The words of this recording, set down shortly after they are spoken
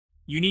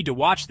You need to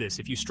watch this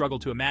if you struggle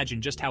to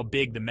imagine just how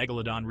big the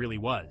Megalodon really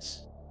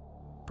was.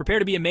 Prepare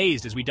to be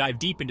amazed as we dive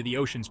deep into the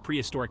ocean's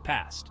prehistoric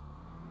past.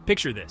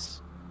 Picture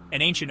this,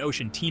 an ancient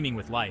ocean teeming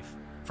with life,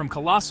 from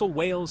colossal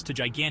whales to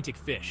gigantic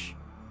fish.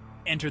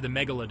 Enter the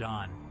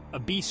Megalodon, a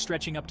beast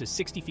stretching up to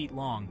 60 feet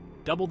long,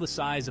 double the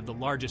size of the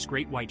largest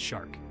great white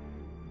shark.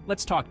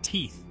 Let's talk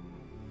teeth.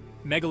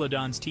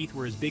 Megalodon's teeth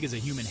were as big as a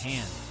human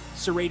hand,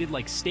 serrated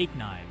like steak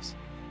knives,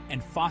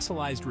 and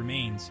fossilized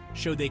remains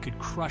show they could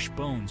crush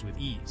bones with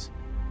ease.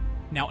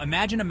 Now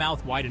imagine a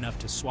mouth wide enough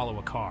to swallow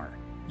a car.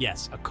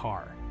 Yes, a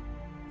car.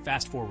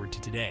 Fast forward to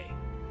today.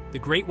 The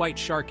great white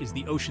shark is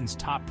the ocean's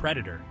top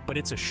predator, but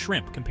it's a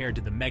shrimp compared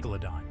to the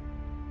Megalodon.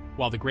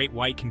 While the great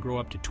white can grow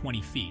up to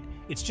 20 feet,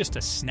 it's just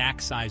a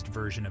snack-sized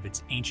version of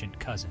its ancient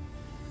cousin.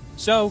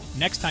 So,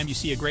 next time you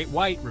see a great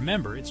white,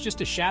 remember, it's just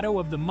a shadow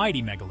of the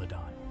mighty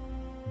Megalodon.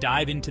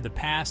 Dive into the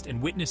past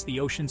and witness the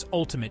ocean's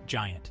ultimate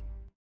giant.